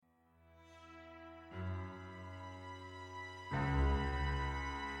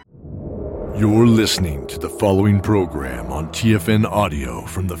You're listening to the following program on TFN Audio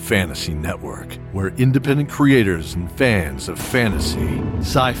from the Fantasy Network, where independent creators and fans of fantasy,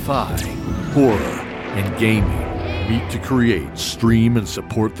 sci-fi, horror, and gaming meet to create, stream, and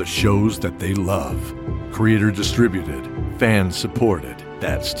support the shows that they love. Creator-distributed, fan-supported,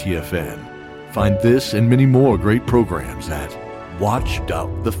 that's TFN. Find this and many more great programs at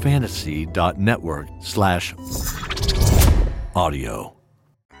watch.thefantasy.network/audio.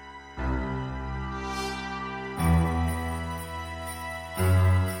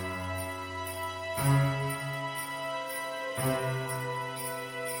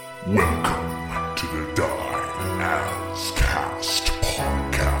 Welcome to the Die As Cast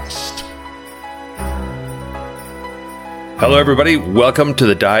podcast. Hello, everybody. Welcome to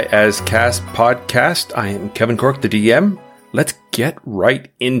the Die As Cast podcast. I am Kevin Cork, the DM. Let's get right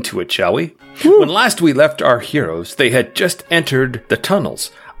into it, shall we? When last we left our heroes, they had just entered the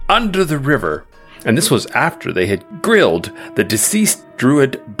tunnels under the river, and this was after they had grilled the deceased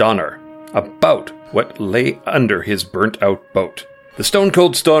druid Donner about what lay under his burnt-out boat. The Stone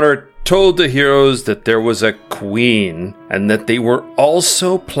Cold Stoner told the heroes that there was a queen and that they were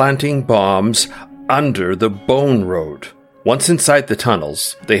also planting bombs under the Bone Road. Once inside the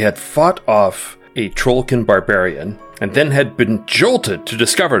tunnels, they had fought off a Trollkin barbarian and then had been jolted to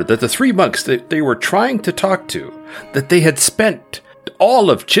discover that the three monks that they were trying to talk to, that they had spent all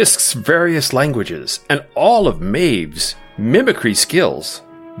of Xisk's various languages and all of Maeve's mimicry skills.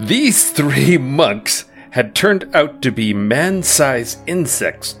 These three monks had turned out to be man-sized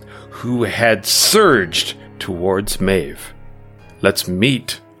insects who had surged towards Maeve. Let's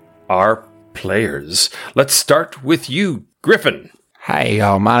meet our players. Let's start with you, Griffin. Hey,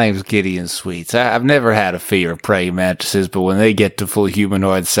 y'all, my name's Gideon Sweets. I've never had a fear of praying mantises, but when they get to full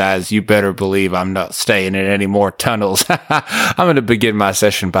humanoid size, you better believe I'm not staying in any more tunnels. I'm going to begin my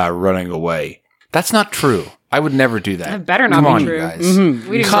session by running away. That's not true. I would never do that. It better not be true. You guys. Mm-hmm.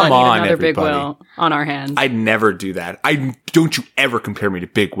 We do Come not on, need another everybody. Big Will on our hands. I'd never do that. Don't you ever compare me to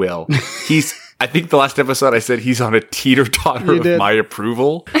Big Will. I think the last episode I said he's on a teeter-totter of my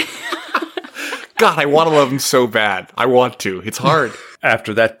approval. God, I want to love him so bad. I want to. It's hard.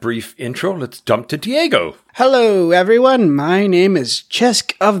 After that brief intro, let's jump to Diego. Hello, everyone. My name is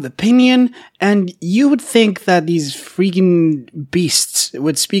Xisk of the Pinion, and you would think that these freaking beasts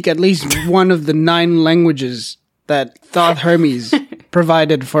would speak at least one of the 9 languages that Thoth Hermes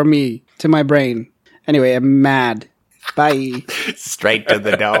provided for me to my brain. Anyway, I'm mad. Bye. Straight to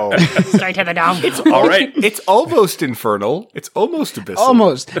the dome. Straight to the dome. All right. It's almost infernal. It's almost abyssal.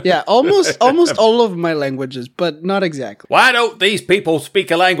 Almost. Yeah, almost all of my languages, but not exactly. Why don't these people speak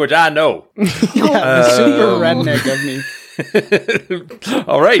a language I know? Yeah, super redneck of me.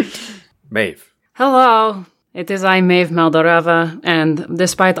 All right. Maeve. Hello. It is I, Maeve Maldorava, and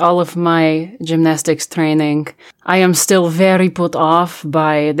despite all of my gymnastics training, I am still very put off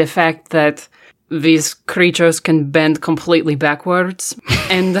by the fact that these creatures can bend completely backwards,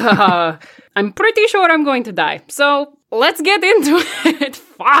 and I'm pretty sure I'm going to die. So let's get into it.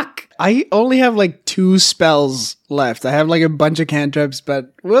 Fuck. I only have like 2 spells left. I have like a bunch of cantrips,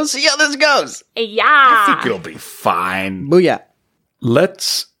 but we'll see how this goes. Yeah. I think it'll be fine. Booyah.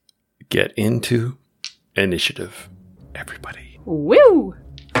 Let's get into initiative, everybody. Woo.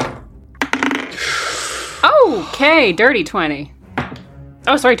 Okay, dirty 20.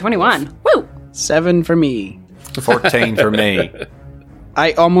 Oh, sorry, 21. Woo. 7 for me. 14 for me.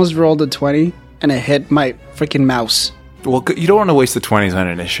 I almost rolled a 20, and it hit my freaking mouse. Well, you don't want to waste the 20s on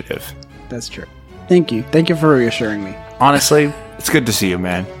initiative. That's true. Thank you. Thank you for reassuring me. Honestly, it's good to see you,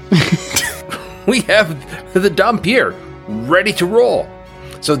 man. We have the dump here, ready to roll.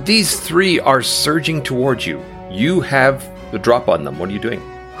 So these 3 are surging towards you. You have the drop on them. What are you doing?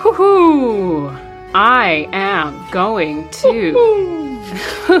 Hoo-hoo. I am going to...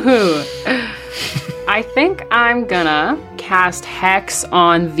 I think I'm gonna cast Hex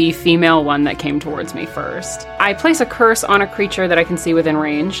on the female one that came towards me first. I place a curse on a creature that I can see within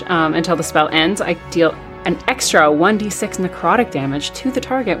range. Until the spell ends, I deal an extra 1d6 necrotic damage to the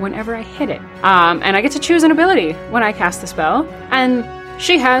target whenever I hit it. And I get to choose an ability when I cast the spell, and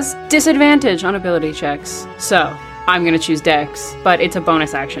she has disadvantage on ability checks. So I'm gonna choose Dex, but it's a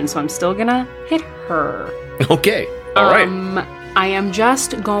bonus action, so I'm still gonna hit her. Okay, all right. I am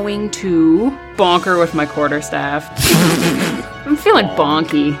just going to bonk her with my quarterstaff. I'm feeling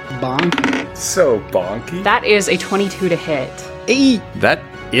bonky. Bonk. So bonky. That is a 22 to hit. Hey. That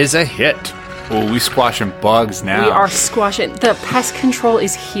is a hit. Oh, we squashing bugs now. We are squashing. The pest control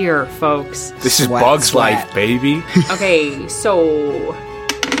is here, folks. This is Sweat, Bug's sweat. life, baby. Okay, so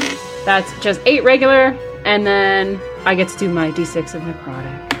that's just 8 regular, and then I get to do my d6 of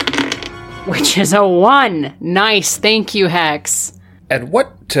necrotic. which is a 1. Nice. Thank you, Hex. And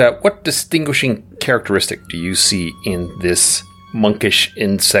what distinguishing characteristic do you see in this monkish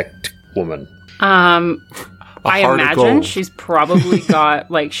insect woman? I heart of imagine gold. she's probably got,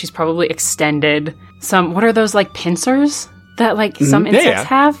 she's probably extended some, what are those, pincers that, some insects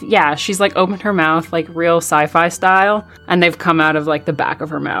have? Yeah, she's, opened her mouth, real sci-fi style, and they've come out of, the back of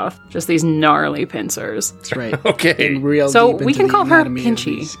her mouth. Just these gnarly pincers. That's right. Okay. Real So deep we into can the call her anatomy of Pinchy,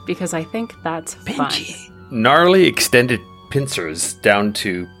 these. because I think that's Pinchy. fun. Gnarly extended pincers down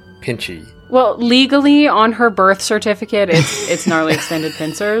to pinchy. Well, legally, on her birth certificate, it's gnarly extended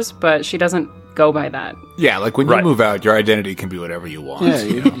pincers, but she doesn't go by that. Yeah, when Right. you move out, your identity can be whatever you want. Yeah,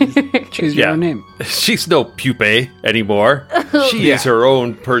 you choose your own name. She's no pupae anymore. She is her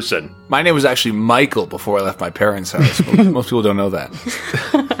own person. My name was actually Michael before I left my parents' house. Most people don't know that.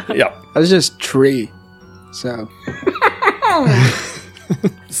 Yeah. I was just Tree. So,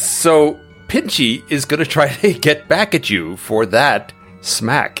 So Pinchy is going to try to get back at you for that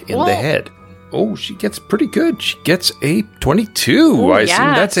smack in the head. Oh, she gets pretty good. She gets a 22. I assume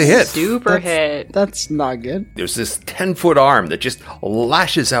that's a hit. Super hit. that's not good. There's this 10-foot arm that just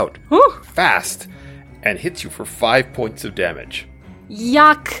lashes out Whew. fast and hits you for 5 points of damage.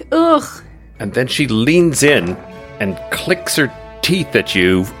 Yuck. Ugh. And then she leans in and clicks her teeth at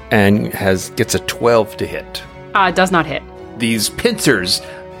you and gets a 12 to hit. Does not hit. These pincers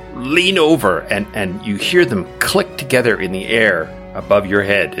lean over and you hear them click together in the air above your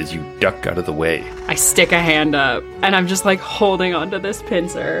head as you duck out of the way. I stick a hand up, and I'm just holding onto this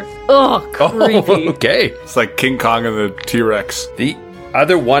pincer. Ugh, creepy. Oh, okay. It's like King Kong and the T-Rex. The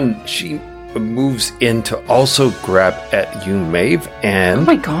other one, she moves in to also grab at you, Maeve, Oh and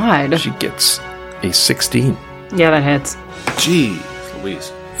my god. she gets a 16. Yeah, that hits. Jeez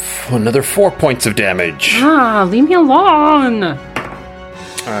Louise. Another 4 points of damage. Leave me alone.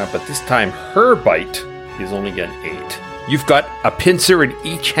 But this time, her bite is only an 8. You've got a pincer in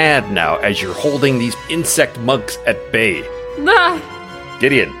each hand now as you're holding these insect monks at bay. Ah.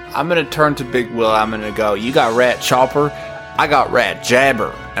 Gideon. I'm going to turn to Big Will. I'm going to go, you got Rat Chopper, I got Rat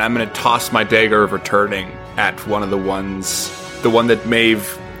Jabber. And I'm going to toss my dagger of returning at one of the one that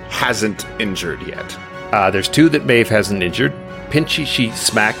Maeve hasn't injured yet. There's 2 that Maeve hasn't injured. Pinchy, she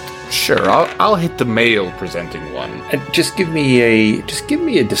smacked. Sure, I'll hit the male presenting one. And just give me a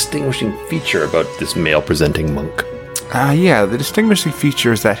distinguishing feature about this male presenting monk. Yeah, the distinguishing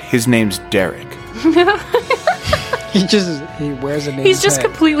feature is that his name's Derek. He wears a name He's just tag.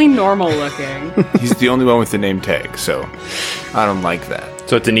 completely normal looking. He's the only one with the name tag, so I don't like that.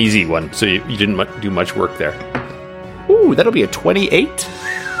 So it's an easy one. So you didn't do much work there. Ooh, that'll be a 28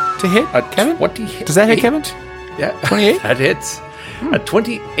 to hit, Kevin? 28. Does that hit, Kevin? Yeah. 28? That hits. A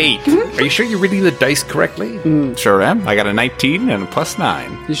 28. Are you sure you're reading the dice correctly? Sure am. I got a 19 and a plus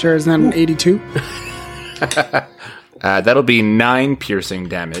 9. You sure it's not an 82? That'll be 9 piercing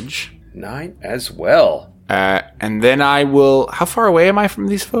damage. 9 as well. And then I will... How far away am I from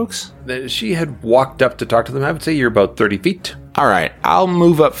these folks? She had walked up to talk to them. I would say you're about 30 feet. All right, I'll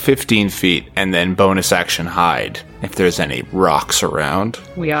move up 15 feet and then bonus action hide if there's any rocks around.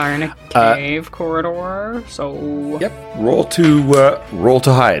 We are in a cave corridor, so... Yep. Roll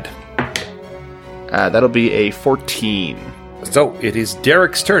to hide. That'll be a 14. So it is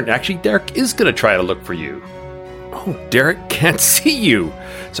Derek's turn. Actually, Derek is going to try to look for you. Oh, Derek can't see you.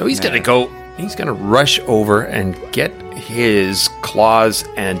 So he's going to go... He's going to rush over and get his claws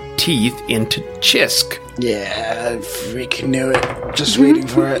and teeth into Xisk. Yeah, I freaking knew it. Just waiting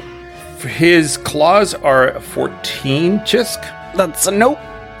for it. His claws are 14, Xisk. That's a nope.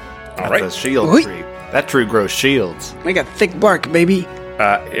 All right. That's a shield Oi. tree. That tree grows shields. I got thick bark, baby.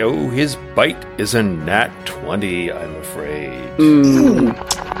 His bite is a nat 20, I'm afraid.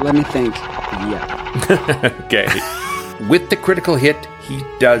 Let me think. Yeah. Okay. With the critical hit, he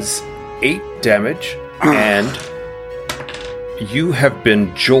does 8 damage, and you have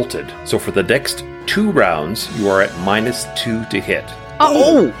been jolted. So for the next 2 rounds, you are at -2 to hit.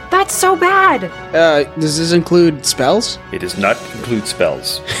 Oh! That's so bad! Does this include spells? It does not include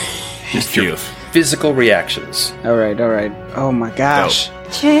spells. Just your Phew. physical reactions. All right. Oh my gosh.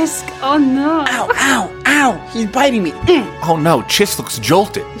 Xisk, oh no. Ow. He's biting me. Oh no, Chiss looks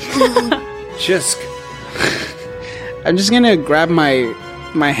jolted. Xisk. I'm just going to grab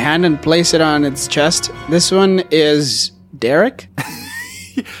my hand and place it on its chest. This one is Derek.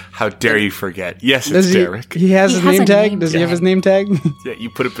 How dare you forget? Yes, Does it's he, Derek. He has He his has name a tag? name Does he have tag. his name tag? Yeah, you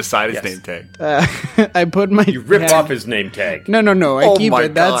put it beside his Yes. name tag. I put my... You rip hand- off his name tag. No. I Oh keep my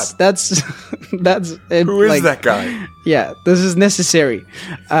it. God. That's it. Who is like, that guy? Yeah, this is necessary.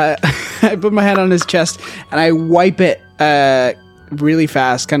 I put my hand on his chest and I wipe it really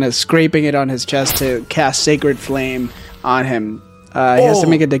fast, kind of scraping it on his chest to cast Sacred Flame on him. He has to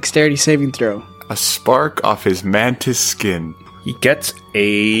make a dexterity saving throw. A spark off his mantis skin. He gets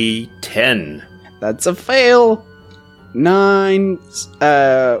a 10. That's a fail. 9.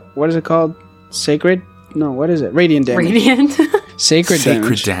 What is it called? Sacred? No, what is it? Radiant damage. Radiant. Sacred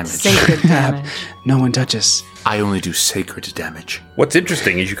damage. Sacred damage. No one touches. I only do sacred damage. What's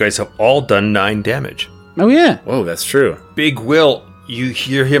interesting is you guys have all done 9 damage. Oh, yeah. Whoa, that's true. Big Will, you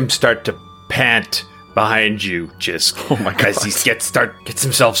hear him start to pant behind you, Xisk. Oh my god. As he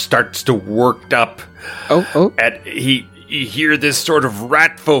starts to worked up. Oh. And you hear this sort of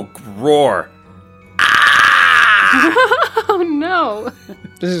rat folk roar. Oh no.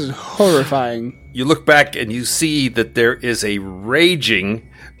 This is horrifying. You look back and you see that there is a raging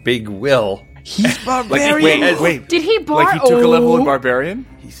Big Will. He's barbarian. Wait. Did he Like he took a level of barbarian?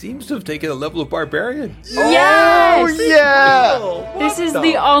 He seems to have taken a level of barbarian. Yes! Yeah! This is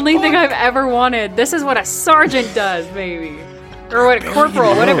the only thing I've ever wanted. This is what a sergeant does, baby. Or what a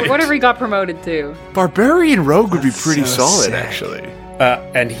corporal, whatever he got promoted to. Barbarian rogue would be pretty so solid, sick. actually.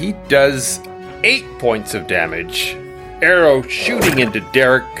 And he does 8 points of damage. Arrow shooting into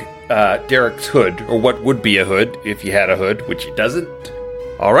Derek's hood, or what would be a hood if he had a hood, which he doesn't.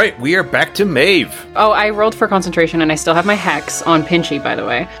 All right, we are back to Maeve. Oh, I rolled for concentration, and I still have my hex on Pinchy, by the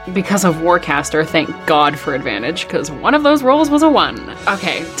way. Because of Warcaster, thank God for advantage, because one of those rolls was a 1.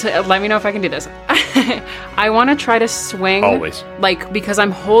 Okay, let me know if I can do this. I want to try to swing. Always. Because I'm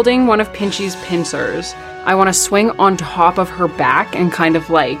holding one of Pinchy's pincers, I want to swing on top of her back and kind of,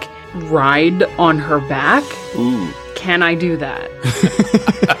 ride on her back. Ooh. Can I do that?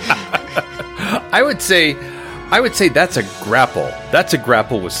 I would say that's a grapple. That's a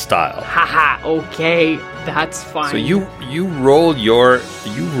grapple with style. Haha, okay, that's fine. So you roll your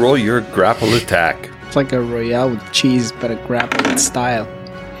grapple attack. It's like a Royale with cheese, but a grapple with style.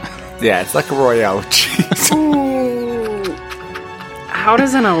 Yeah, it's like a Royale with cheese. Ooh. How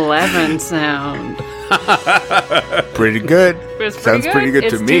does an 11 sound? Pretty good. It's Sounds pretty good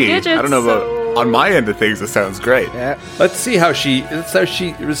It's to 2 me. digits, I don't know about on my end of things. It sounds great. Yeah. Let's see how she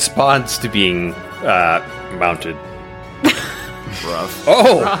responds to being mounted. Rough.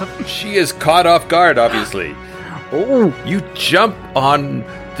 Oh, Rough. she is caught off guard. Obviously. Oh. You jump on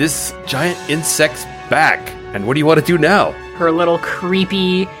this giant insect's back, and what do you want to do now? Her little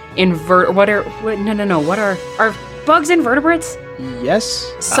creepy What are bugs invertebrates?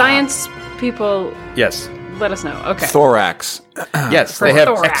 Yes. Science people, Yes, let us know. Okay. Thorax. yes, they have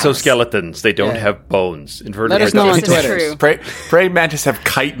Thorax. exoskeletons. They don't Yeah. have bones. Let us know on This is Twitter. true. Praying Mantis have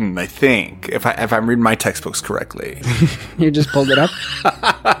chitin, I think, if I'm reading my textbooks correctly. You just pulled it up.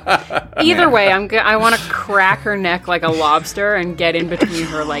 Either way, I want to crack her neck like a lobster and get in between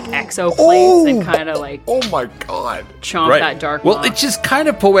her exoplates and kind of Oh my god. chomp Right. that dark Well, maw. it's just kind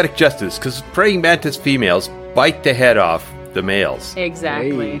of poetic justice because praying mantis females bite the head off the males.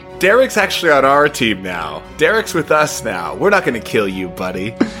 Exactly. Derek's actually on our team now. Derek's with us now. We're not going to kill you,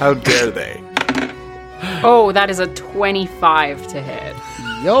 buddy. How dare they? Oh, that is a 25 to hit.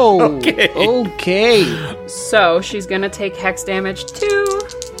 Yo. Okay. Okay. So she's gonna take hex damage too.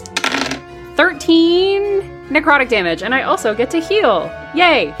 13 necrotic damage, and I also get to heal.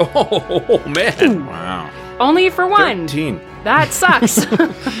 Yay! Oh man! Wow. Only for 1. 13. That sucks.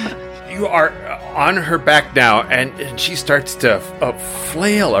 You are on her back now, and she starts to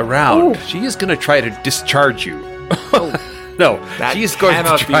flail around. Ooh. She is going to try to discharge you. No, That she is going to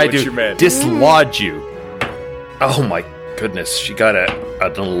cannot be try what you to meant. dislodge you. Oh my goodness, she got an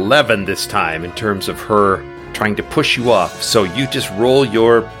 11 this time in terms of her trying to push you off. So you just roll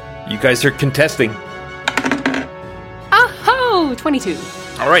your... You guys are contesting. Oh, 22.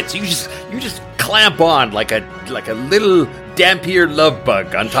 All right, so you just clamp on like a little dampier love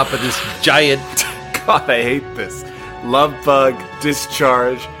bug on top of this giant... God, I hate this. Love bug,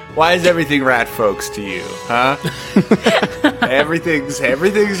 discharge. Why is everything rat folks to you, huh? everything's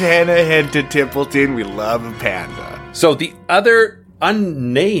Hannah Henton Templeton. We love a panda. So the other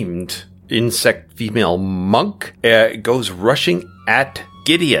unnamed insect female monk goes rushing at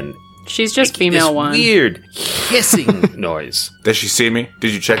Gideon. She's just This female one. weird hissing noise. Does she see me?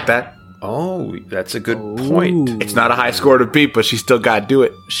 Did you check that? Oh, that's a good point. It's not a high score to beat, but she still got to do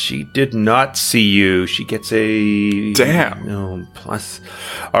it. She did not see you. She gets a... Damn. No, plus.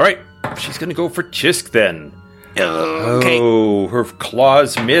 All right, she's going to go for Xisk then. Okay. Oh, her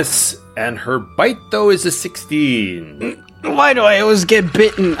claws miss, and her bite, though, is a 16. Why do I always get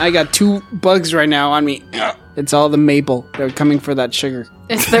bitten? I got 2 bugs right now on me. It's all the maple. They're coming for that sugar.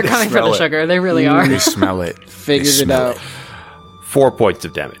 They're coming for smell the it. sugar. They really are. They smell it. Figured it out. 4 points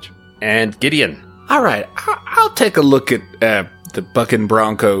of damage. And Gideon. All right, I'll take a look at bucking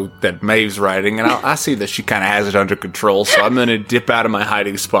bronco that Maeve's riding, and I see that she kind of has it under control, so I'm going to dip out of my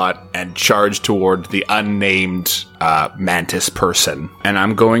hiding spot and charge toward the unnamed mantis person. And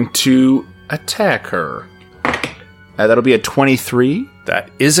I'm going to attack her. That'll be a 23. That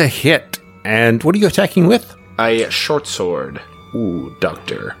is a hit. And what are you attacking with? A short sword. Ooh,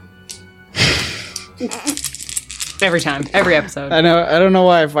 doctor. Every time. Every episode. I know. I don't know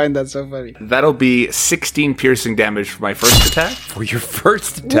why I find that so funny. That'll be 16 piercing damage for my first attack. For your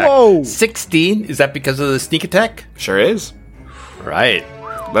first attack. Whoa. 16? Is that because of the sneak attack? Sure is. Right.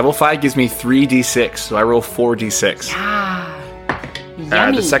 Level 5 gives me 3d6, so I roll 4d6.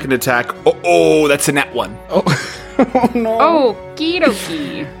 Yummy. The second attack, oh, that's a nat 1. Oh no. Oh,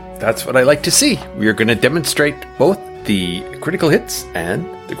 okie That's what I like to see. We are going to demonstrate both the critical hits and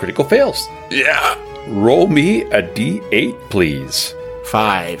the critical fails. Yeah. Roll me a d8, please.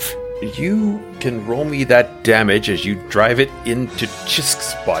 5. You can roll me that damage as you drive it into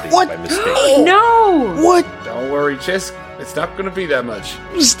Xisk's body What? by mistake. No! What? Don't worry, Xisk. It's not going to be that much.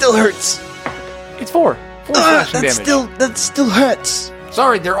 It still hurts. It's 4. 4 slashing damage. That still hurts.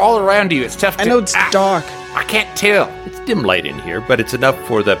 Sorry, they're all around you. It's tough to... I know it's dark. I can't tell. It's dim light in here, but it's enough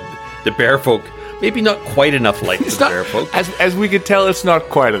for the bear folk. Maybe not quite enough light for the bear folk. As we could tell, it's not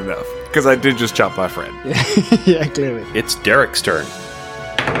quite enough. Because I did just chop my friend. Yeah, clearly. It's Derek's turn.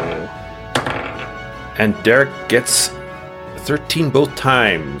 And Derek gets 13 both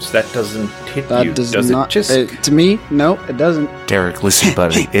times. That doesn't hit That you, does does not. it? To me, no, it doesn't. Derek, listen,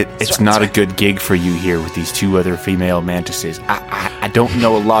 buddy. It's not a good gig for you here with these 2 other female mantises. I don't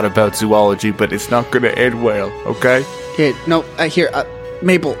know a lot about zoology, but it's not going to end well, okay? Here, no, here,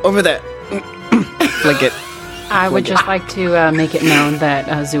 Maple, over there. Flick it. I would just like to make it known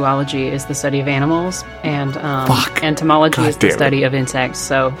that zoology is the study of animals, and entomology is the study of insects.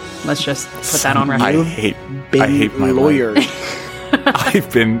 So let's just put that on record. I hate my lawyer. I've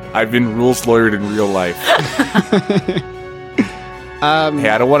been rules lawyered in real life. Hey,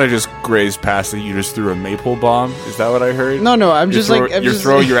 I don't want to just graze past that you just threw a maple bomb. Is that what I heard? No, I'm just you're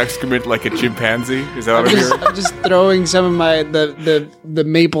throwing your excrement like a chimpanzee. Is that what I heard? I'm just throwing some of my the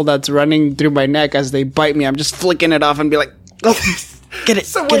maple that's running through my neck as they bite me. I'm just flicking it off and be like, "Oh, get it!"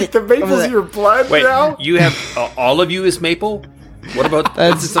 So get wait, it, the maple's over there." your blood Wait, now? you have all of you is maple? What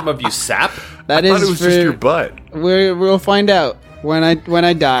about some of you sap? That I thought is it was just your butt. We'll find out when I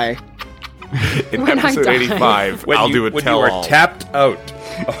die. In When I episode die. 85, When I'll you, do a when tell you all. are tapped out.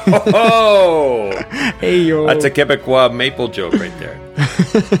 Oh, Hey yo, that's a Quebecois maple joke right there.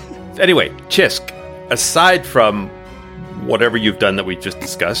 Anyway, Xisk, aside from whatever you've done that we just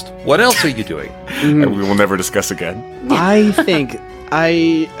discussed, what else are you doing? And we will never discuss again. I think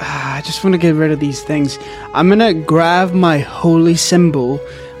I just want to get rid of these things. I'm gonna grab my holy symbol,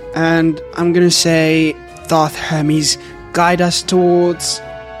 and I'm gonna say, "Thoth Hermes, guide us towards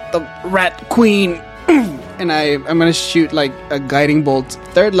the Rat Queen." And I'm gonna shoot like a guiding bolt,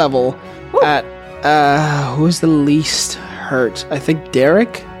 3rd level, at who's the least hurt? I think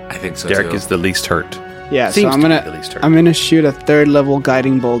Derek. I think so. Derek too. is the least hurt. Yeah, Seems so to be the least hurt. I'm gonna shoot a 3rd level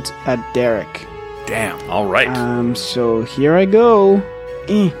guiding bolt at Derek. Damn. All right. So here I go.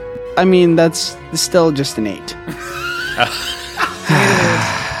 I mean, that's still just an 8.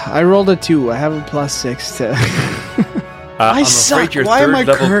 I rolled a 2. I have a +6 to. I'm suck. afraid your Why am I 3rd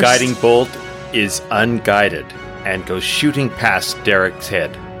level cursed? guiding bolt is unguided and goes shooting past Derek's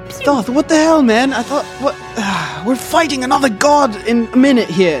head. Thoth, what the hell, man? I thought, what? We're fighting another god in a minute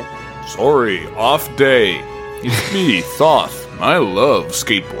here. Sorry, off day. It's me, Thoth. I love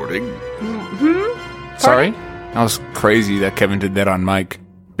skateboarding. Sorry? That was crazy that Kevin did that on mic.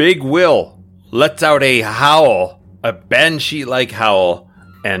 Big Will lets out a howl, a banshee-like howl,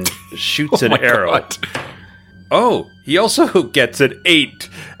 and shoots an arrow. God. Oh, he also gets an 8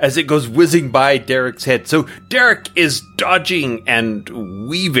 as it goes whizzing by Derek's head. So Derek is dodging and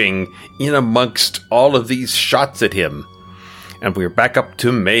weaving in amongst all of these shots at him. And we're back up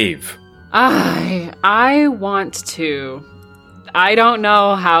to Maeve. I want to. I don't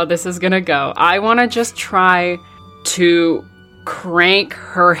know how this is gonna go. I want to just try to crank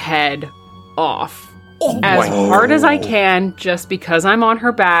her head off as hard as I can, just because I'm on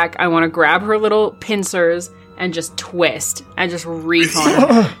her back. I want to grab her little pincers and just twist and just reef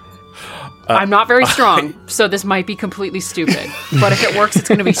on her. I'm not very strong, so this might be completely stupid. But if it works, it's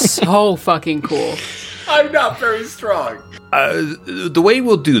going to be so fucking cool. I'm not very strong. The way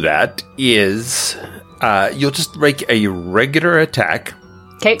we'll do that is you'll just make a regular attack.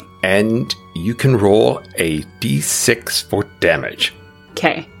 Okay. And you can roll a d6 for damage.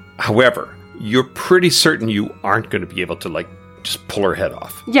 Okay. However, you're pretty certain you aren't going to be able to, just pull her head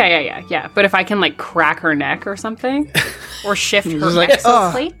off. Yeah. But if I can, like, crack her neck or something, or shift her Just like,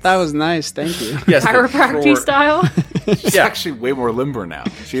 exoplate, that was nice. Thank you. Yes, but chiropractic style. She's actually way more limber now.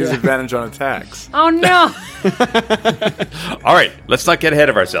 She has advantage on attacks. Oh, no. All right, let's not get ahead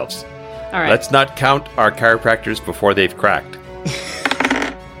of ourselves. All right. Let's not count our chiropractors before they've cracked.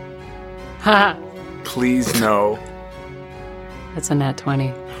 Haha. Please no. That's a nat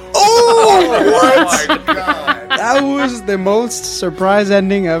 20. Oh, what? That was the most surprise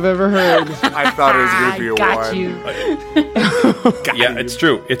ending I've ever heard. I thought it was going to be a Got 1. you. Yeah, it's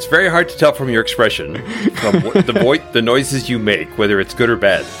true. It's very hard to tell from your expression, from the noises you make, whether it's good or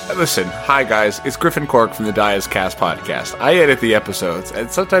bad. Listen, hi guys, it's Griffin Cork from the Die As Cast podcast. I edit the episodes,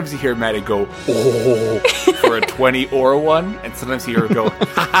 and sometimes you hear Maddie go, oh, for a 20 or a 1, and sometimes you hear her go,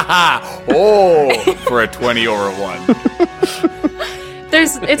 ha ha ha, oh, for a 20 or a 1.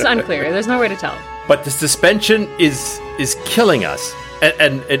 It's unclear. There's no way to tell. But the suspension is killing us,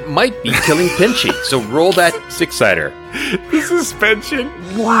 and it might be killing Pinchy. So roll that 6-sider. The suspension?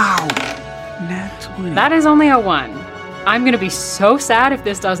 Wow. Nat 20. That is only a 1. I'm going to be so sad if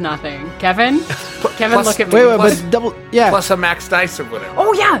this does nothing. Kevin, look at me. Wait, but double, yeah. Plus a max dice or whatever.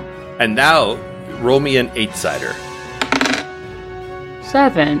 Oh, yeah. And now, roll me an 8-sider.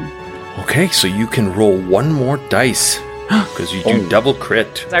 7. Okay, so you can roll one more dice, because you do double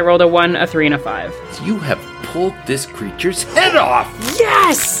crit. I rolled a 1, a 3, and a 5. You have pulled this creature's head off!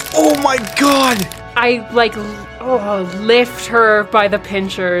 Yes! Oh my god! I, lift her by the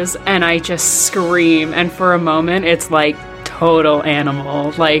pinchers, and I just scream. And for a moment, it's like total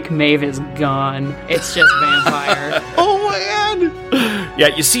animal. Like, Maeve is gone. It's just vampire. Oh my god!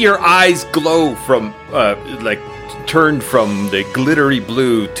 Yeah, you see her eyes glow from, turned from the glittery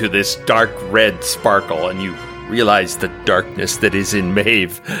blue to this dark red sparkle, and you realize the darkness that is in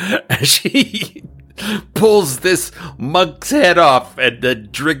Maeve as she pulls this monk's head off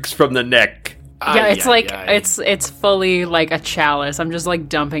and drinks from the neck. Yeah, it's it's fully like a chalice. I'm just like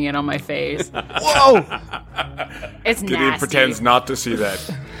dumping it on my face. Whoa! It's Gideon nasty. pretends not to see that.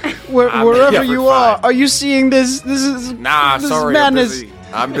 Wherever you are you seeing this? This is Sorry, madness.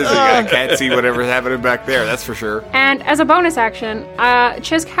 I'm busy. I can't see whatever's happening back there. That's for sure. And as a bonus action,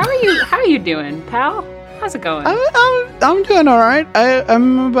 Xisk, how are you doing, pal? How's it going? I'm doing all right.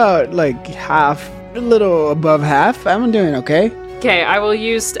 I'm about like half, a little above half. I'm doing okay. Okay, I will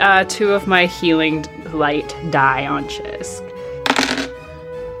use 2 of my healing light die on Xisk.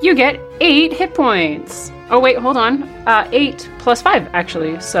 You get 8 hit points. Oh wait, hold on. 8 plus 5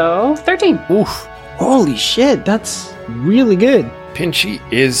 actually, so 13. Oof! Holy shit, that's really good. Pinchy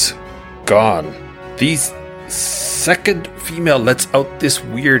is gone. The second female lets out this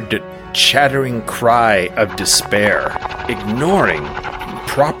weird chattering cry of despair, ignoring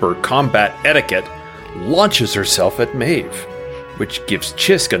proper combat etiquette, launches herself at Maeve, which gives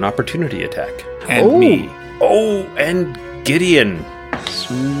Xisk an opportunity attack. And me. Oh, and Gideon.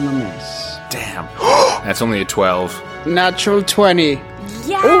 Swing and a miss. Damn. That's only a 12. Natural 20.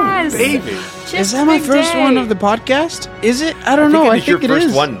 Yes! Baby. Xisk, Is that my big first day. one of the podcast? Is it? I don't know. I think your it first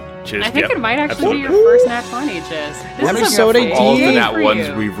is. one, Xisk. I think Yep. it might actually Absolutely. be your first nat 20, Xisk. This Episode is a 18. All the day nat for ones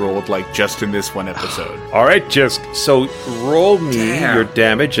you. we've rolled, like, just in this one episode. All right, Xisk. So roll me Damn. your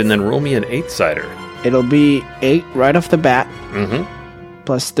damage and then roll me an 8-sider. It'll be 8 right off the bat. Mm-hmm.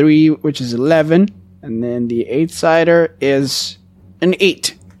 Plus 3, which is 11. And then the 8-sider is an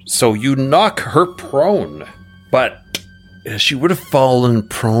 8. So you knock her prone, but she would have fallen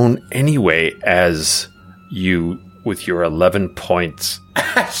prone anyway as you, with your 11 points,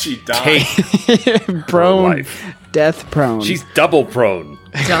 She take Prone. life. Death prone. She's double prone.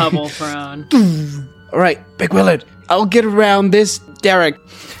 Double prone. All right, Big Willard. I'll get around this Derek.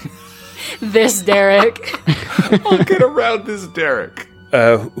 This Derek. I'll get around this Derek.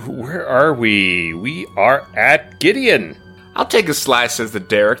 Where are we? We are at Gideon. I'll take a slice as the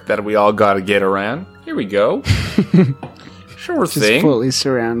Derek that we all gotta get around. Here we go. Sure Just thing. fully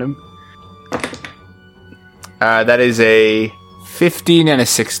surround him. That is a 15 and a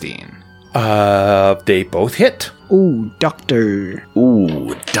 16. They both hit. Ooh, doctor.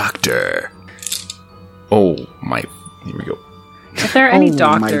 Ooh, doctor. Oh, my. Here we go. If there are any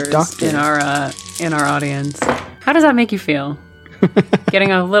Oh, my doctors doctor. in our audience, how does that make you feel?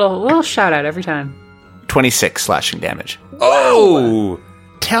 Getting a little shout out every time. 26 slashing damage. Oh!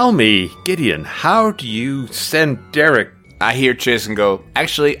 Tell me, Gideon, how do you send Derek? I hear Xisk and go,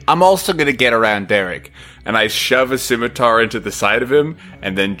 actually, I'm also going to get around Derek. And I shove a scimitar into the side of him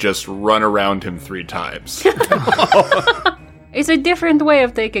and then just run around him 3 times. It's a different way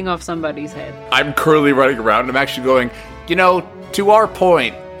of taking off somebody's head. I'm currently running around. I'm actually going, to our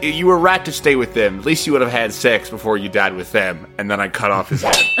point, you were right to stay with them. At least you would have had sex before you died with them. And then I cut off his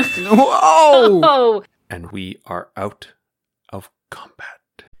head. Whoa! Oh, And we are out of combat.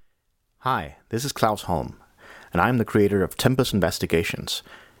 Hi, this is Klaus Holm, and I'm the creator of Tempest Investigations.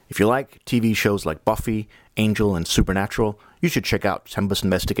 If you like TV shows like Buffy, Angel, and Supernatural, you should check out Tempest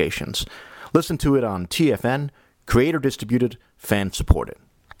Investigations. Listen to it on TFN, creator-distributed, fan-supported.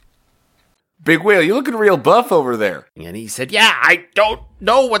 Big Whale, you looking real buff over there. And he said, yeah, I don't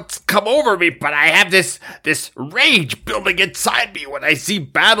know what's come over me, but I have this rage building inside me when I see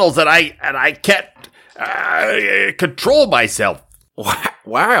battles and I can't control myself.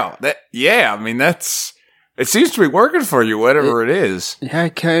 Wow. It seems to be working for you, whatever it is. Yeah,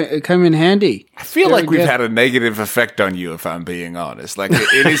 it come in handy. I feel like we've had a negative effect on you, if I'm being honest. Like,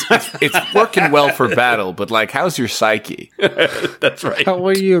 it's working well for battle, but, like, how's your psyche? That's right. How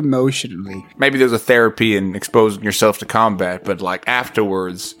are you emotionally? Maybe there's a therapy in exposing yourself to combat, but, like,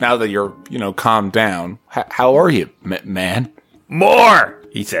 afterwards, now that you're, calmed down, how are you, man? More,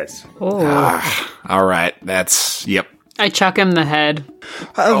 he says. oh. All right, yep. I chuck him the head.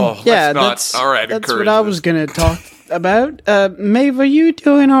 Yeah, let's not- all right, that's encourage what I this. was going to talk about. Maeve, are you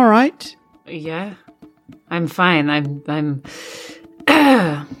doing all right? Yeah, I'm fine. I'm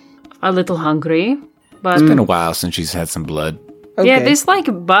a little hungry, but It's been a while since she's had some blood. Okay. yeah, this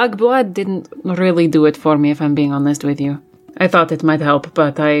bug blood didn't really do it for me. If I'm being honest with you, I thought it might help,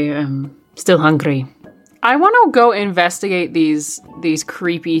 but I am still hungry. I want to go investigate these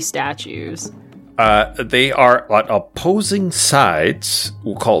creepy statues. They are on opposing sides.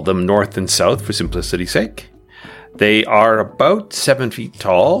 We'll call them north and south for simplicity's sake. They are about 7 feet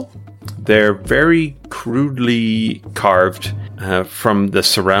tall. They're very crudely carved from the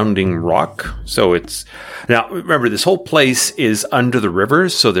surrounding rock. So now remember, this whole place is under the river,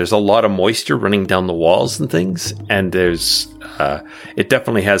 so there's a lot of moisture running down the walls and things. And it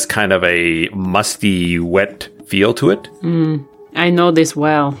definitely has kind of a musty, wet feel to it. I know this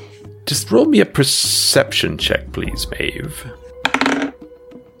well. Just roll me a perception check, please, Maeve.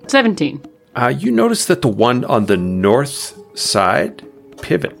 17. You notice that the one on the north side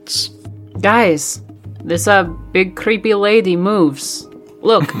pivots. Guys, this big creepy lady moves.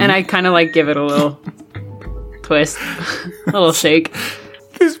 Look, and I kind of give it a little twist, a little shake.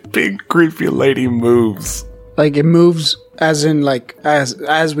 This big creepy lady moves. Like it moves as in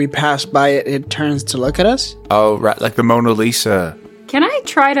as we pass by it, it turns to look at us? Oh, right, like the Mona Lisa. Can I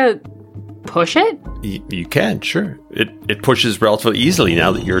try to push it? You can, sure. It pushes relatively easily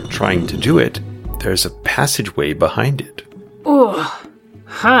now that you're trying to do it. There's a passageway behind it. Oh,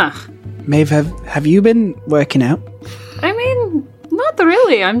 huh. Maeve, have you been working out? I mean, not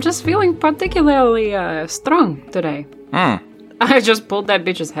really. I'm just feeling particularly strong today. I just pulled that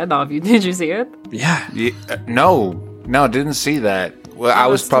bitch's head off. Did you see it? Yeah. No, didn't see that. Well, I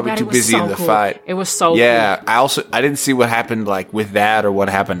was probably too busy in the fight. It was so Yeah, cool. I didn't see what happened with that or what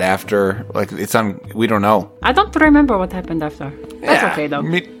happened after. We don't know. I don't remember what happened after. That's okay though.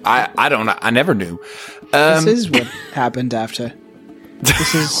 I don't know. I never knew. This is what happened after.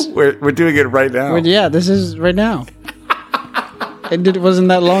 This is We're doing it right now. yeah, this is right now. It wasn't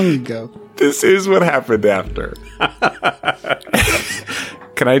that long ago. This is what happened after.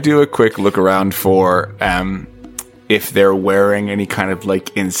 Can I do a quick look around for if they're wearing any kind of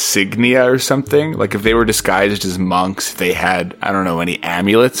insignia or something? Like if they were disguised as monks, if they had, I don't know, any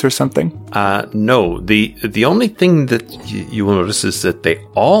amulets or something? No. The only thing that you will notice is that they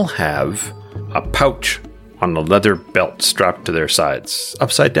all have a pouch on a leather belt strapped to their sides,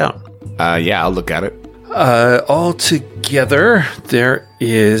 upside down. Yeah, I'll look at it. Altogether, there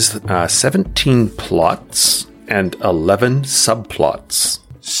is 17 plots and 11 subplots.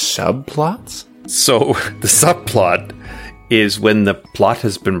 Subplots? So the subplot is when the plot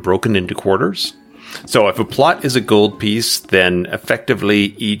has been broken into quarters. So if a plot is a gold piece, then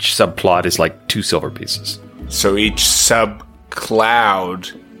effectively each subplot is 2 silver pieces. So each sub-cloud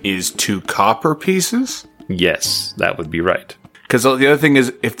is 2 copper pieces? Yes, that would be right. Because the other thing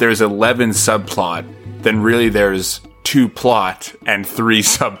is, if there's 11 subplot, then really there's 2 plot and 3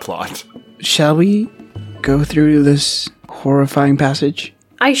 subplot. Shall we go through this horrifying passage?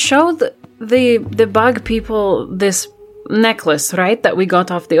 I showed the bug people this necklace, right? That we got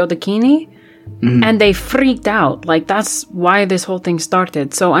off the Odakini. Mm-hmm. And they freaked out. That's why this whole thing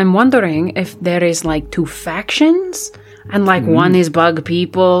started. So I'm wondering if there is 2 factions. And one is bug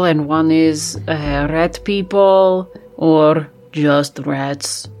people and one is rat people. Or just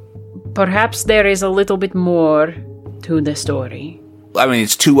rats. Perhaps there is a little bit more to the story. I mean,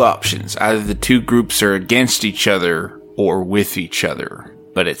 it's 2 options. Either the 2 groups are against each other or with each other.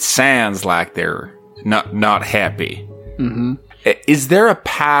 But it sounds like they're not happy. Mm-hmm. Is there a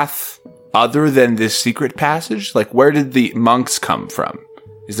path other than this secret passage? Like, where did the monks come from?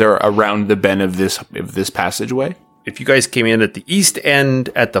 Is there around the bend of this passageway? If you guys came in at the east end,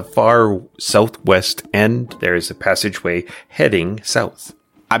 at the far southwest end, there is a passageway heading south.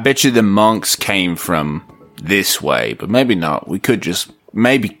 I bet you the monks came from this way, but maybe not. We could just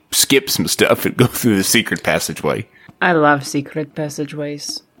maybe skip some stuff and go through the secret passageway. I love secret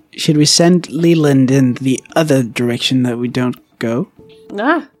passageways. Should we send Leland in the other direction that we don't go?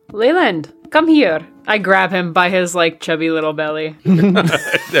 Ah, Leland, come here. I grab him by his, chubby little belly.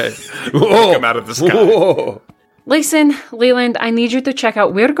 Whoa! Come out of the sky. Whoa. Listen, Leland, I need you to check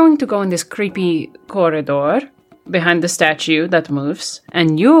out. We're going to go in this creepy corridor behind the statue that moves,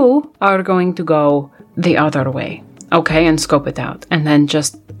 and you are going to go the other way, okay, and scope it out, and then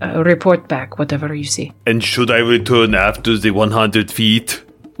just report back whatever you see. And should I return after the 100 feet?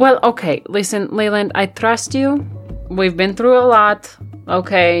 Well, okay, listen, Leland, I trust you. We've been through a lot,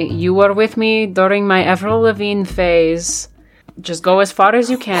 okay? You were with me during my Avril Lavigne phase. Just go as far as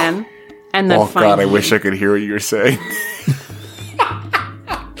you can, and then find God, I me. wish I could hear what you were saying.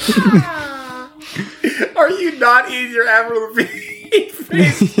 Are you not in your Avril Lavigne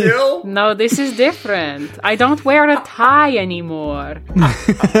face still? No, this is different. I don't wear a tie anymore.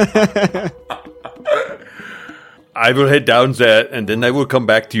 I will head down there, and then I will come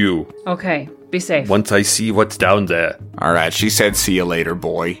back to you Okay, be safe. once I see what's down there. All right, she said, "See you later,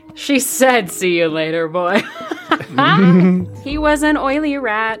 boy." She said, "See you later, boy." He was an oily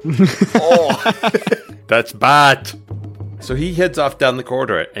rat. That's bad. So he heads off down the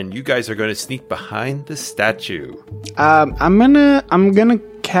corridor, and you guys are going to sneak behind the statue. I'm gonna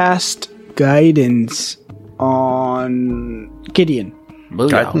cast guidance on Gideon.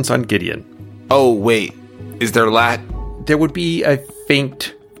 Guidance on Gideon. Oh, wait. Is there light? There would be a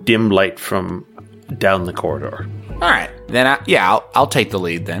faint, dim light from down the corridor. All right. Then, I'll take the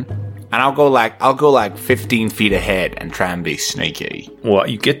lead then. And I'll go 15 feet ahead and try and be sneaky. Well,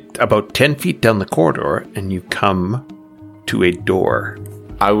 you get about 10 feet down the corridor, and you come to a door.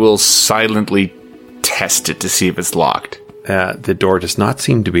 I will silently test it to see if it's locked. The door does not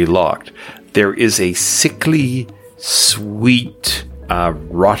seem to be locked. There is a sickly, sweet,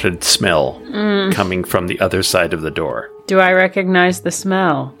 rotted smell coming from the other side of the door. Do I recognize the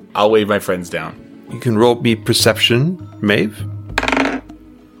smell? I'll wave my friends down. You can roll me perception, Maeve.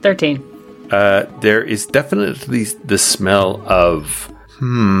 13. There is definitely the smell of,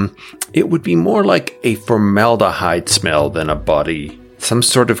 it would be more like a formaldehyde smell than a body. Some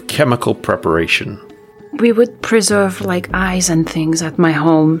sort of chemical preparation. We would preserve eyes and things at my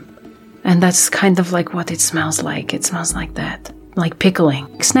home. And that's kind of what it smells like. It smells like that. Like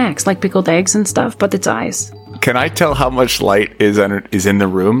pickling. Snacks, like pickled eggs and stuff, but it's eyes. Can I tell how much light is in the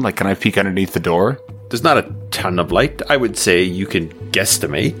room? Can I peek underneath the door? There's not a ton of light. I would say you can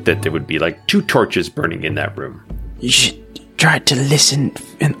guesstimate that there would be 2 torches burning in that room. You should try to listen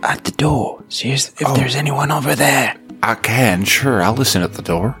at the door. See if there's anyone over there. I can, sure. I'll listen at the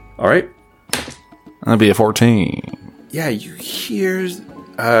door. All right. That'll be a 14. Yeah, you hear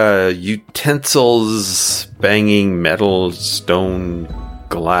utensils banging metal, stone,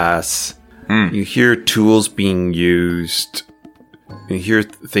 glass. You hear tools being used. You hear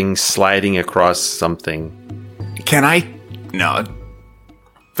things sliding across something. Can I? No.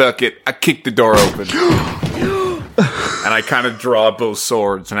 Fuck it. I kick the door open. And I kind of draw both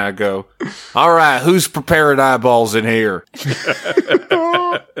swords and I go, all right, who's preparing eyeballs in here?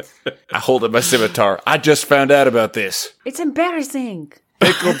 I hold up my scimitar. I just found out about this. It's embarrassing.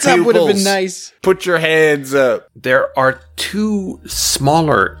 Pickle That would have been pupils. nice. Put your hands up. There are 2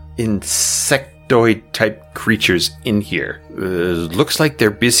 smaller insectoid-type creatures in here. Looks like they're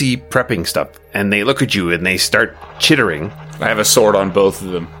busy prepping stuff, and they look at you and they start chittering. I have a sword on both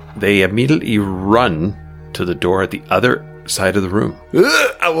of them. They immediately run to the door at the other side of the room.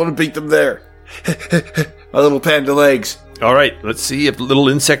 I want to beat them there. My little panda legs. All right, let's see if little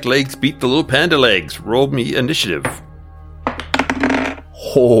insect legs beat the little panda legs. Roll me initiative.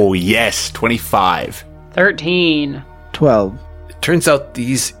 Oh, yes. 25. 13. 12. It turns out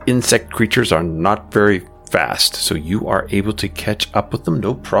these insect creatures are not very fast, so you are able to catch up with them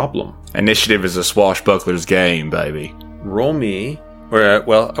no problem. Initiative is a swashbuckler's game, baby. Roll me.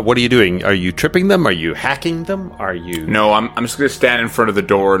 Well, what are you doing? Are you tripping them? Are you hacking them? Are you... No, I'm just going to stand in front of the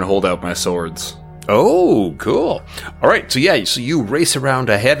door and hold out my swords. Oh, cool. All right, so you race around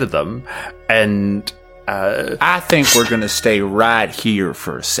ahead of them, and... I think we're going to stay right here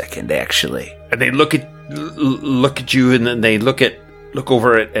for a second, actually. And they look at you, and then they look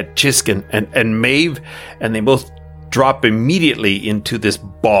over at Xisk and Maeve, and they both drop immediately into this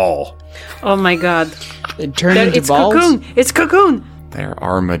ball. Oh my god. It turned into It's balls. Cocoon! It's Cocoon! They're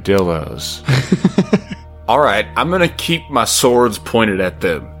armadillos. All right, I'm going to keep my swords pointed at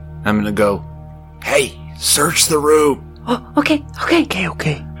them. I'm going to go, hey, search the room. Oh, okay.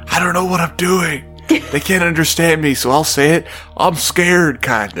 Okay. I don't know what I'm doing. They can't understand me, so I'll say it. I'm scared,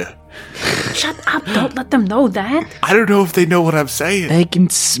 kinda. Shut up. Don't let them know that. I don't know if they know what I'm saying. They can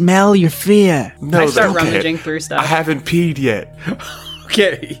smell your fear. No, I start they can't. rummaging through stuff. I haven't peed yet.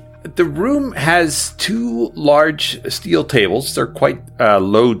 Okay. The room has 2 large steel tables. They're quite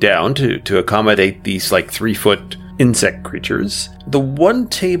low down to accommodate these 3-foot insect creatures. The one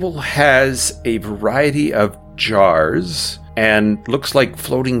table has a variety of jars and looks like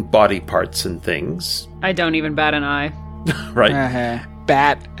floating body parts and things. I don't even bat an eye. Right?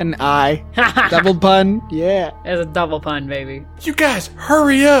 Bat and eye. Double pun. Yeah. It's a double pun, baby. You guys,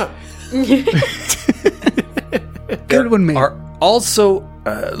 hurry up. Good one, man. Are also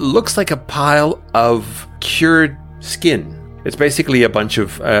looks like a pile of cured skin. It's basically a bunch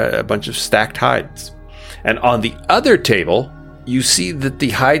of stacked hides. And on the other table, you see that the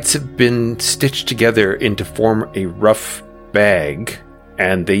hides have been stitched together to form a rough bag,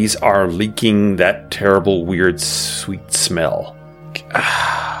 and these are leaking that terrible, weird, sweet smell.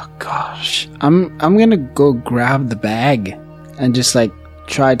 Gosh. I'm gonna go grab the bag and just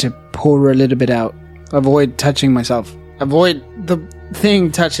try to pour a little bit out. Avoid touching myself. Avoid the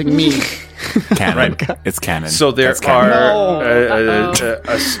thing touching me. Canon. It's canon. So there That's canon. are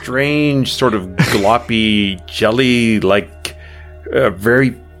a strange sort of gloppy jelly,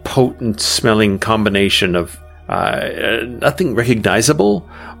 very potent smelling combination of nothing recognizable.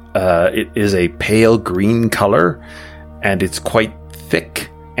 It is a pale green color, and it's quite thick,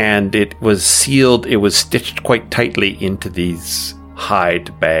 and it was sealed. It was stitched quite tightly into these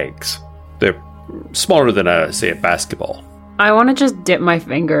hide bags. They're smaller than a basketball. I want to just dip my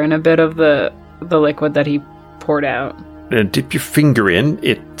finger in a bit of the liquid that he poured out. And dip your finger in,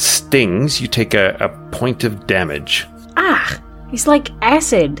 it stings. You take a point of damage. Ah! It's like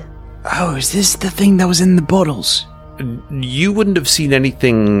acid. Oh, is this the thing that was in the bottles? You wouldn't have seen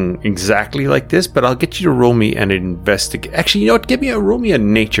anything exactly like this, but I'll get you to roll me an investigate. Actually, you know what? Roll me a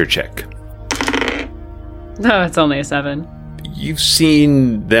nature check. No, it's only a 7. You've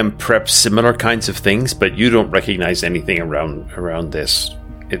seen them prep similar kinds of things, but you don't recognize anything around this.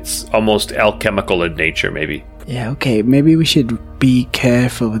 It's almost alchemical in nature, maybe. Yeah, okay. Maybe we should be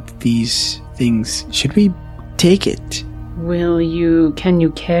careful with these things. Should we take it? Can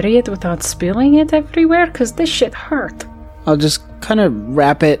you carry it without spilling it everywhere? Because this shit hurt. I'll just kind of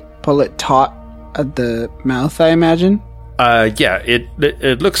wrap it, pull it taut at the mouth, I imagine. Yeah,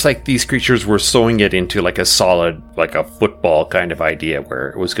 it looks like these creatures were sewing it into a solid, a football kind of idea where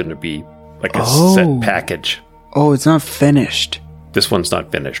it was going to be a set package. Oh, it's not finished. This one's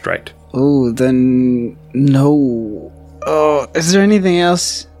not finished, right? Oh, then no. Oh, is there anything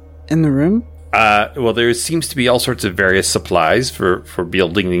else in the room? Well, there seems to be all sorts of various supplies for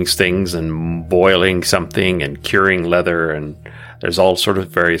building these things and boiling something and curing leather, and there's all sort of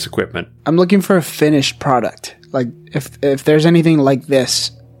various equipment. I'm looking for a finished product. If there's anything like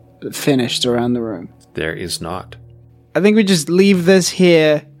this finished around the room. There is not. I think we just leave this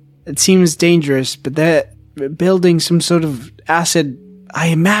here. It seems dangerous, but they're building some sort of acid.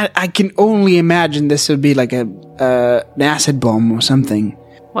 I can only imagine this would be an acid bomb or something.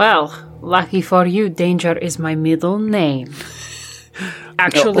 Well, lucky for you, danger is my middle name.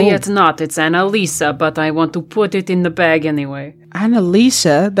 Actually, it's not. It's Annalisa, but I want to put it in the bag anyway.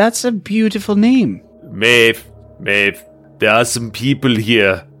 Annalisa? That's a beautiful name. Maeve, there are some people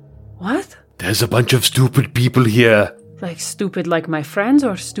here. What? There's a bunch of stupid people here. Like stupid like my friends,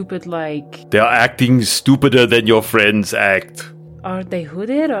 or stupid like... They're acting stupider than your friends act. Are they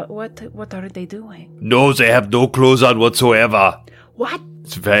hooded, or what are they doing? No, they have no clothes on whatsoever. What?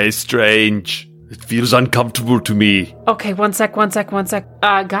 It's very strange. It feels uncomfortable to me. Okay, one sec.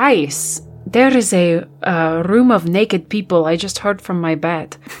 Guys, there is a room of naked people. I just heard from my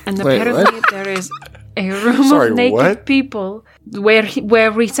bat. And apparently there is a room of naked people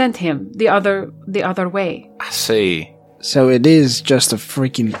where we sent him the other way. I see. So it is just a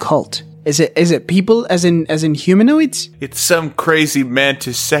freaking cult. Is it people as in humanoids? It's some crazy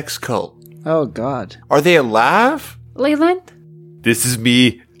mantis sex cult. Oh god. Are they alive? Leland? This is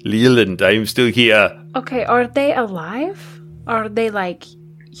me, Leland. I'm still here. Okay, are they alive? Are they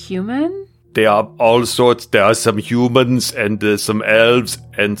human? They are all sorts. There are some humans and some elves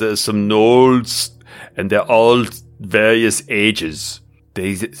and some gnolls, and they're all various ages.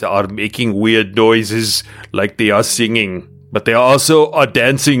 They are making weird noises like they are singing, but they also are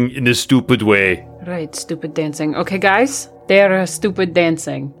dancing in a stupid way. Right, stupid dancing. Okay, guys, they're stupid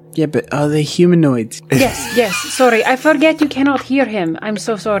dancing. Yeah, but are they humanoids? Yes, sorry. I forget you cannot hear him. I'm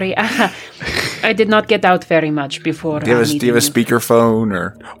so sorry. I did not get out very much before. Do you have a speakerphone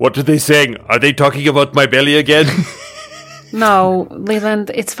or? What are they saying? Are they talking about my belly again? No,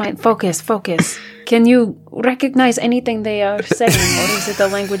 Leland, it's fine. Focus. Can you recognize anything they are saying, or is it a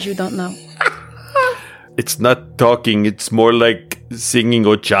language you don't know? It's not talking, it's more like singing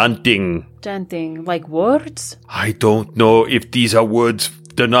or chanting. Chanting, like words? I don't know if these are words.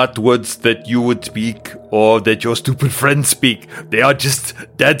 They're not words that you would speak or that your stupid friends speak. They are just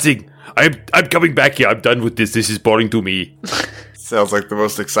dancing. I'm coming back here. I'm done with this. This is boring to me. Sounds like the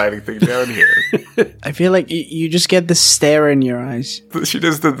most exciting thing down here. I feel like you just get the stare in your eyes. She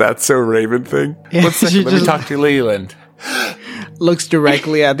just did that so Raven thing. Yeah, One second, let me talk to Leland. Looks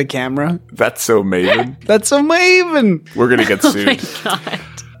directly at the camera. That's so Maven. That's so Maven. We're gonna get sued. Oh my god.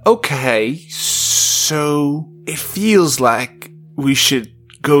 Okay, so it feels like we should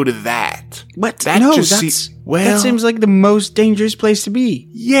go to that. What? That No, just that seems like the most dangerous place to be.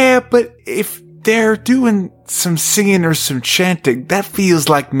 Yeah, but if they're doing some singing or some chanting, that feels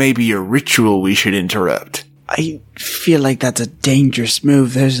like maybe a ritual we should interrupt. I feel like that's a dangerous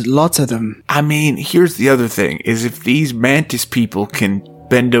move. There's lots of them. I mean, here's the other thing, is if these Mantis people can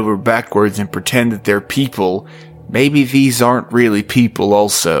bend over backwards and pretend that they're people, maybe these aren't really people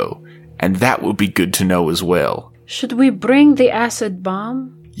also. And that would be good to know as well. Should we bring the acid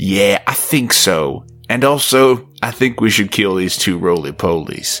bomb? Yeah, I think so. And also, I think we should kill these two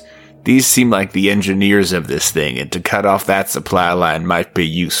roly-polies. These seem like the engineers of this thing, and to cut off that supply line might be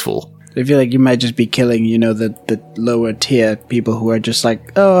useful. I feel like you might just be killing, the lower tier people who are just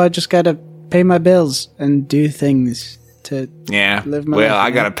like, oh, I just gotta pay my bills and do things to live my life. Well,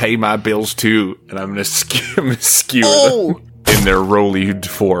 I gotta pay my bills too, and I'm gonna skewer them in their roly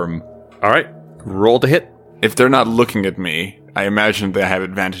form. All right, roll to hit. If they're not looking at me, I imagine they have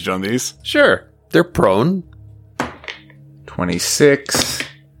advantage on these. Sure, they're prone. 26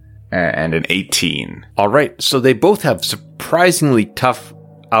 and an 18. All right, so they both have surprisingly tough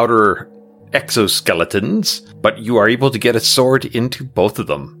outer exoskeletons, but you are able to get a sword into both of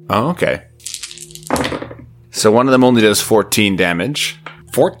them. Oh, okay. So one of them only does 14 damage.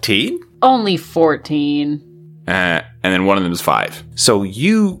 14? Only 14. And then one of them is 5. So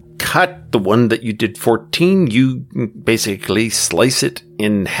you cut the one that you did 14, you basically slice it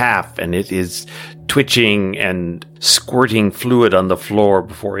in half, and it is twitching and squirting fluid on the floor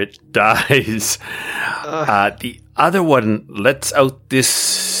before it dies. The other one lets out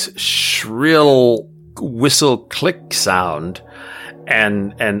this shrill whistle click sound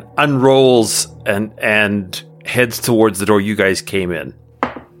and unrolls and heads towards the door you guys came in.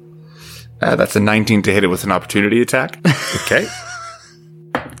 That's a 19 to hit it with an opportunity attack. Okay.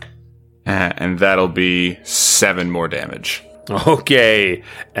 And that'll be 7 more damage. Okay.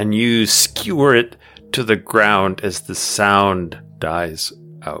 And you skewer it to the ground as the sound dies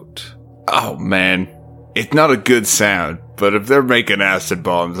out. Oh, man. It's not a good sound, but if they're making acid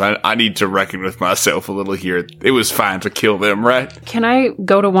bombs, I need to reckon with myself a little here. It was fine to kill them, right? Can I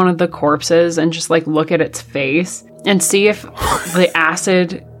go to one of the corpses and just look at its face and see if the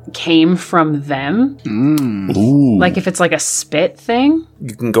acid came from them? Ooh. Like if it's like a spit thing?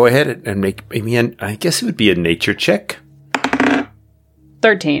 You can go ahead and make maybe I guess it would be a nature check.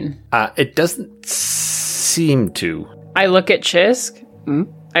 13. It doesn't seem to. I look at Xisk.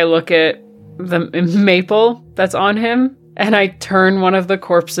 I look at the maple that's on him, and I turn one of the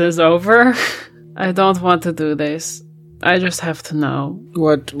corpses over. I don't want to do this. I just have to know.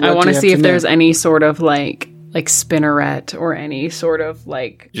 What I want to see if there's any sort of like spinneret or any sort of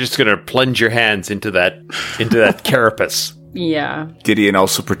like. You're just gonna plunge your hands into that carapace. Yeah. Gideon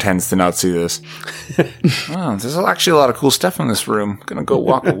also pretends to not see this. Oh, there's actually a lot of cool stuff in this room. I'm gonna go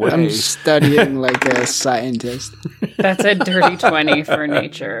walk away. I'm studying like a scientist. That's a dirty 20 for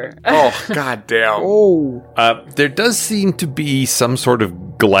nature. Oh, goddamn. Oh. There does seem to be some sort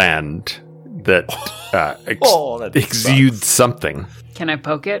of gland that exudes something. Can I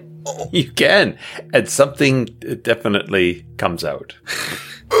poke it? You can, and something definitely comes out.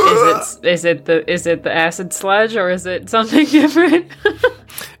 Is it the acid sludge, or is it something different?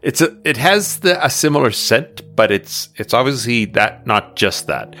 It has a similar scent, but it's obviously not just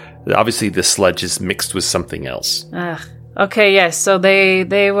that. Obviously, the sludge is mixed with something else. Okay, yes. So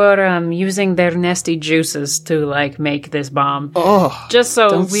they were using their nasty juices to make this bomb. Oh, just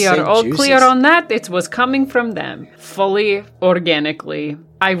so we are all juices. clear on that, it was coming from them, fully organically.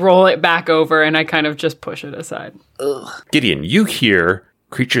 I roll it back over and I kind of just push it aside. Ugh. Gideon, you hear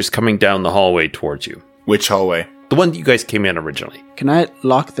creatures coming down the hallway towards you. Which hallway? The one that you guys came in originally. Can I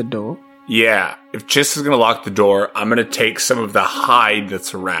lock the door? Yeah, if Xisk is going to lock the door, I'm going to take some of the hide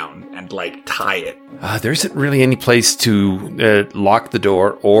that's around and, tie it. There isn't really any place to lock the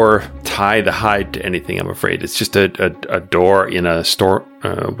door or tie the hide to anything, I'm afraid. It's just a door in a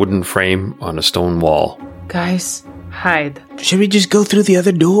wooden frame on a stone wall. Guys, hide. Should we just go through the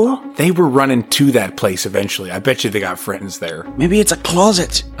other door? They were running to that place eventually. I bet you they got friends there. Maybe it's a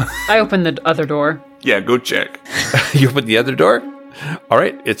closet. I opened the other door. Yeah, go check. You open the other door? All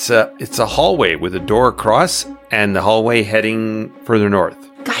right, it's a hallway with a door across and the hallway heading further north.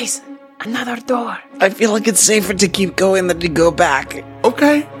 Guys, another door. I feel like it's safer to keep going than to go back.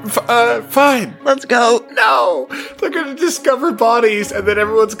 Okay, fine. Let's go. No, they're going to discover bodies and then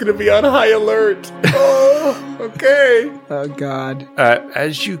everyone's going to be on high alert. Oh, okay. Oh, God.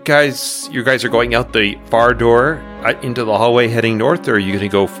 As you guys are going out the far door into the hallway heading north, or are you going to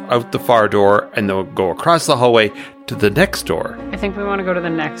go out the far door and then go across the hallway to the next door? I think we want to go to the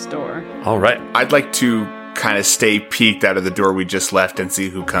next door. All right. I'd like to kind of stay peeked out of the door we just left and see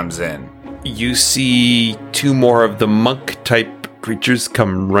who comes in. You see two more of the monk-type creatures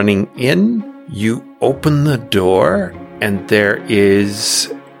come running in. You open the door, and there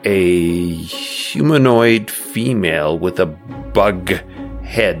is a humanoid female with a bug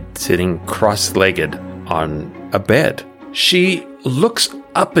head sitting cross-legged on a bed. She looks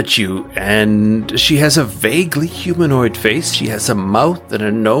up at you, and she has a vaguely humanoid face. She has a mouth and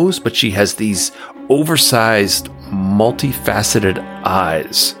a nose, but she has these oversized, multifaceted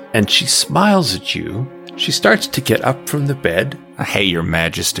eyes. And she smiles at you. She starts to get up from the bed. Hey, Your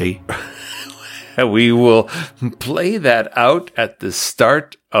Majesty. We will play that out at the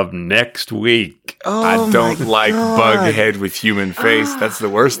start of next week. Oh, I don't like God. bug head with human face. That's the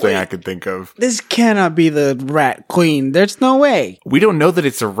worst thing I could think of. This cannot be the rat queen. There's no way. We don't know that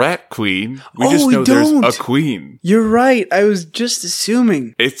it's a rat queen. We just we know don't. there's a queen. You're right. I was just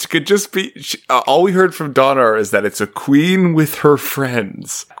assuming. It could just be... all we heard from Donna is that it's a queen with her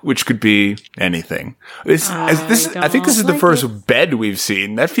friends, which could be anything. I think this is the first bed we've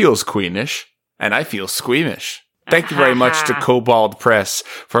seen. That feels queenish. And I feel squeamish. Thank you very much to Cobalt Press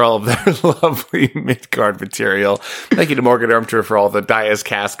for all of their lovely mid-card material. Thank you to Morgan Ermter for all the Diaz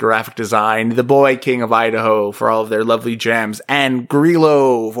Cast graphic design, the Boy King of Idaho for all of their lovely gems, and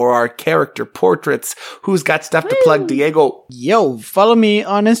Grillo for our character portraits. Who's got stuff to plug, Diego? Yo, follow me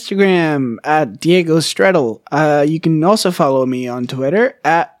on Instagram at Diego Straddle. You can also follow me on Twitter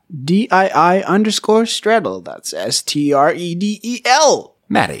at DII_Straddle. That's STREDEL.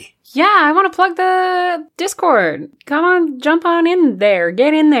 Maddie. Yeah, I want to plug the Discord. Come on, jump on in there.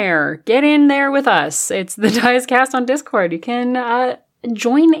 Get in there. Get in there with us. It's the Dice Cast on Discord. You can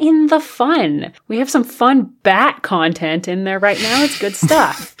join in the fun. We have some fun bat content in there right now. It's good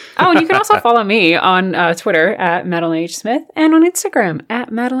stuff. Oh, and you can also follow me on Twitter at Madeline H. Smith and on Instagram at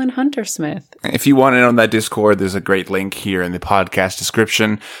Madeline Hunter Smith. If you want in on that Discord, there's a great link here in the podcast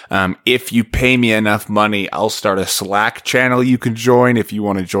description. If you pay me enough money, I'll start a Slack channel you can join if you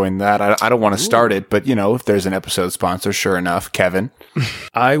want to join that. I don't want to start it, but if there's an episode sponsor, sure enough, Kevin.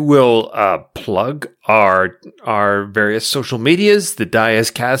 I will plug our various social medias, the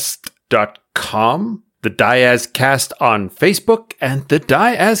diazcast.com, the Diazcast on Facebook, and the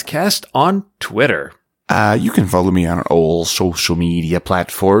Diazcast on Twitter. You can follow me on all social media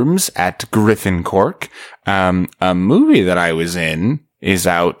platforms at Griffin Cork. A movie that I was in is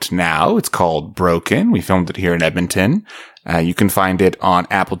out now. It's called Broken. We filmed it here in Edmonton. You can find it on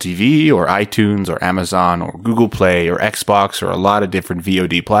Apple TV or iTunes or Amazon or Google Play or Xbox or a lot of different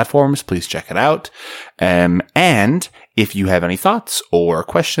VOD platforms. Please check it out. And if you have any thoughts or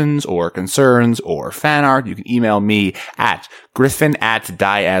questions or concerns or fan art, you can email me at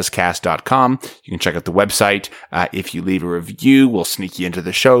griffin@diazcast.com. You can check out the website. If you leave a review, we'll sneak you into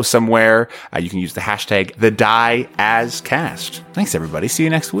the show somewhere. You can use the hashtag #TheDiazCast. Thanks, everybody. See you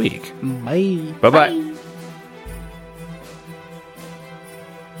next week. Bye. Bye-bye.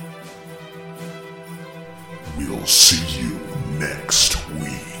 We'll see you next week.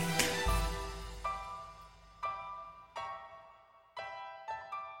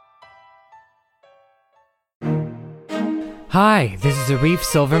 Hi, this is Arif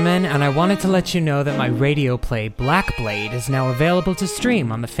Silverman, and I wanted to let you know that my radio play Black Blade is now available to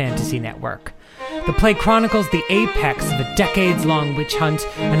stream on the Fantasy Network. The play chronicles the apex of a decades-long witch hunt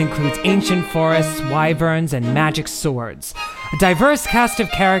and includes ancient forests, wyverns, and magic swords. A diverse cast of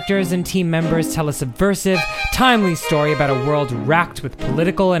characters and team members tell a subversive, timely story about a world racked with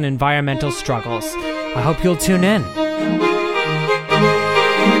political and environmental struggles. I hope you'll tune in.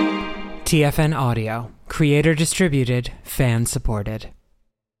 TFN Audio. Creator distributed, fan supported.